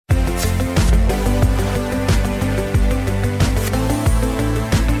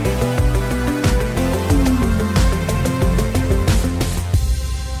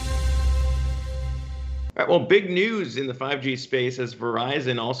Well, big news in the 5G space as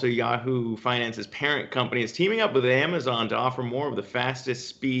Verizon, also Yahoo Finance's parent company, is teaming up with Amazon to offer more of the fastest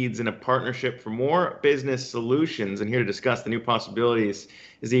speeds in a partnership for more business solutions. And here to discuss the new possibilities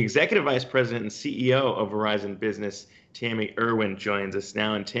is the Executive Vice President and CEO of Verizon Business, Tami Erwin, joins us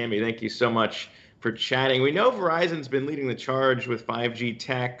now. And Tami, thank you so much for chatting. We know Verizon's been leading the charge with 5G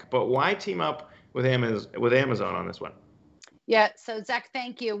tech, but why team up with Amazon on this one? Yeah, so Zach,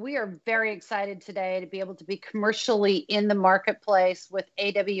 thank you. We are very excited today to be able to be commercially in the marketplace with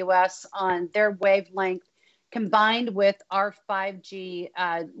AWS on their wavelength, combined with our 5G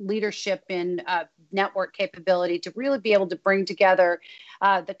leadership in network capability to really be able to bring together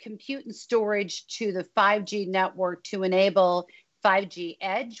the compute and storage to the 5G network to enable 5G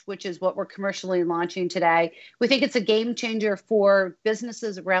Edge, which is what we're commercially launching today. We think it's a game changer for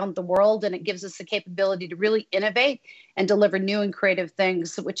businesses around the world, and it gives us the capability to really innovate and deliver new and creative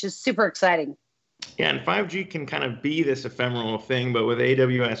things, which is super exciting. Yeah, and 5G can kind of be this ephemeral thing, but with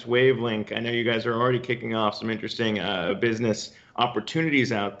AWS Wavelength, I know you guys are already kicking off some interesting business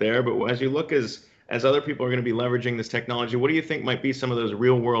opportunities out there. But as you look as other people are going to be leveraging this technology, what do you think might be some of those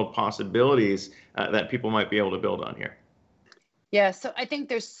real world possibilities that people might be able to build on here? Yeah, so I think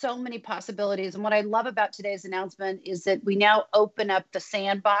there's so many possibilities. And what I love about today's announcement is that we now open up the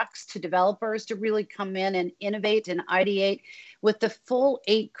sandbox to developers to really come in and innovate and ideate with the full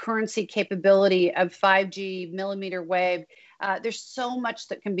 8 currency capability of 5G millimeter wave. There's so much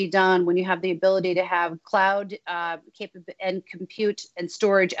that can be done when you have the ability to have cloud and compute and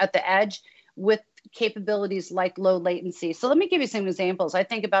storage at the edge with capabilities like low latency. So let me give you some examples. I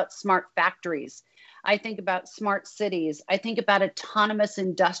think about smart factories. I think about smart cities. I think about autonomous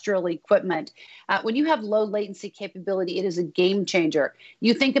industrial equipment. When you have low latency capability, it is a game changer.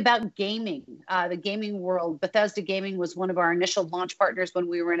 You think about gaming, the gaming world. Bethesda Gaming was one of our initial launch partners when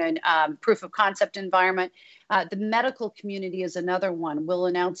we were in a proof of concept environment. The medical community is another one. We'll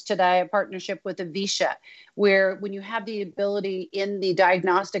announce today a partnership with Avisha, where when you have the ability in the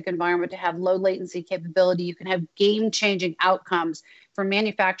diagnostic environment to have low latency capability, you can have game-changing outcomes for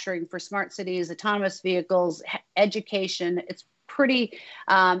manufacturing, for smart cities, autonomous vehicles, education. It's pretty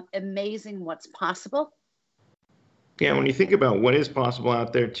amazing what's possible. Yeah, when you think about what is possible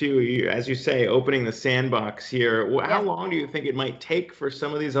out there too, as you say, opening the sandbox here, how long do you think it might take for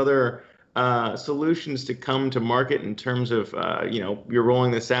some of these other solutions to come to market in terms of, you're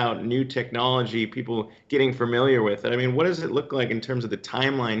rolling this out, new technology, people getting familiar with it? I mean, what does it look like in terms of the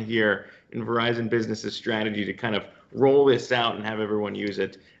timeline here in Verizon Business's strategy to kind of roll this out and have everyone use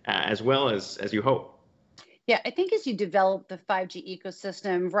it as well as you hope? Yeah, I think as you develop the 5G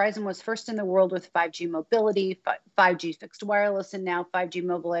ecosystem, Verizon was first in the world with 5G mobility, 5G fixed wireless, and now 5G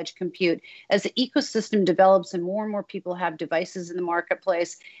mobile edge compute. As the ecosystem develops and more people have devices in the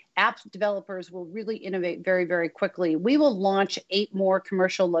marketplace, app developers will really innovate very, very quickly. We will launch 8 more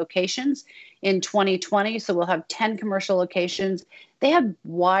commercial locations in 2020. So we'll have 10 commercial locations. They have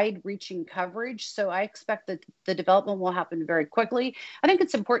wide-reaching coverage, so I expect that the development will happen very quickly. I think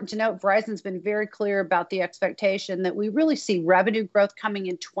it's important to note Verizon's been very clear about the expectation that we really see revenue growth coming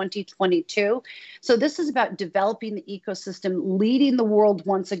in 2022. So this is about developing the ecosystem, leading the world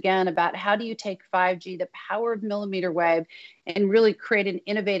once again about how do you take 5G, the power of millimeter wave, and really create an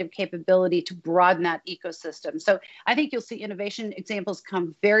innovative capability to broaden that ecosystem. So I think you'll see innovation examples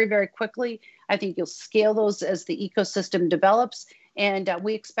come very, very quickly. I think you'll scale those as the ecosystem develops. And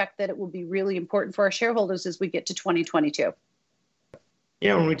we expect that it will be really important for our shareholders as we get to 2022.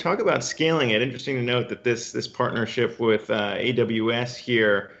 Yeah, when we talk about scaling it, interesting to note that this partnership with AWS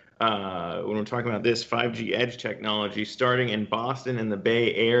here, when we're talking about this 5G Edge technology starting in Boston and the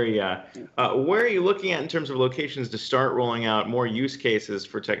Bay Area, where are you looking at in terms of locations to start rolling out more use cases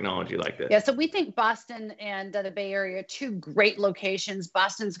for technology like this? Yeah, so we think Boston and the Bay Area are 2 great locations.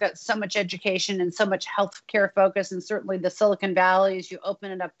 Boston's got so much education and so much healthcare focus, and certainly the Silicon Valley, as you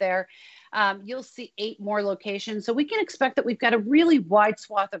open it up there. You'll see 8 more locations. So we can expect that we've got a really wide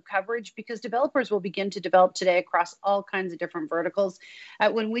swath of coverage because developers will begin to develop today across all kinds of different verticals.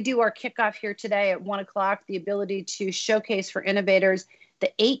 When we do our kickoff here today at 1 o'clock, the ability to showcase for innovators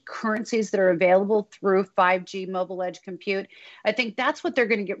the 8 currencies that are available through 5G mobile edge compute, I think that's what they're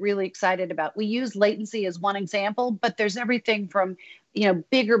going to get really excited about. We use latency as one example, but there's everything from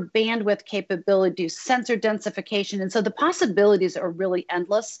bigger bandwidth capability, sensor densification. And so the possibilities are really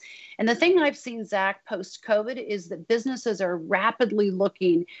endless. And the thing I've seen, Zach, post-COVID is that businesses are rapidly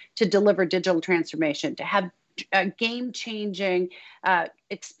looking to deliver digital transformation, to have game-changing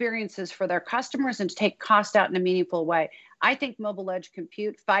experiences for their customers and to take cost out in a meaningful way. I think mobile edge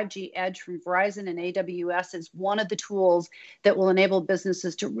compute, 5G Edge from Verizon and AWS is one of the tools that will enable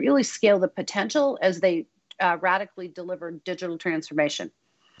businesses to really scale the potential as they radically deliver digital transformation.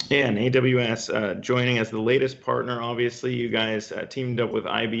 Yeah, and AWS joining as the latest partner. Obviously, you guys teamed up with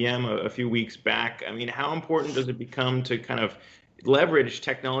IBM a few weeks back. I mean, how important does it become to kind of leverage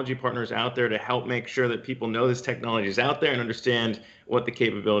technology partners out there to help make sure that people know this technology is out there and understand what the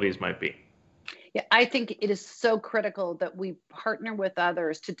capabilities might be? Yeah, I think it is so critical that we partner with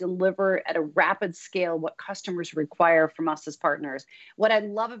others to deliver at a rapid scale what customers require from us as partners. What I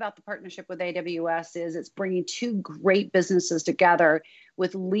love about the partnership with AWS is it's bringing two great businesses together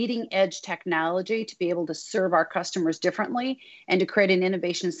with leading edge technology to be able to serve our customers differently and to create an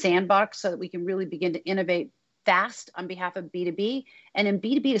innovation sandbox so that we can really begin to innovate fast on behalf of B2B and in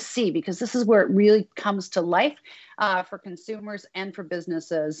B2B2C, because this is where it really comes to life for consumers and for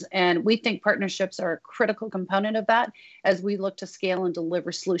businesses. And we think partnerships are a critical component of that as we look to scale and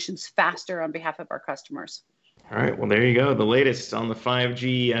deliver solutions faster on behalf of our customers. All right, well, there you go. The latest on the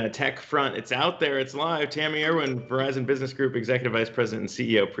 5G tech front. It's out there. It's live. Tami Erwin, Verizon Business Group Executive Vice President and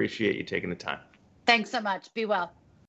CEO. Appreciate you taking the time. Thanks so much. Be well.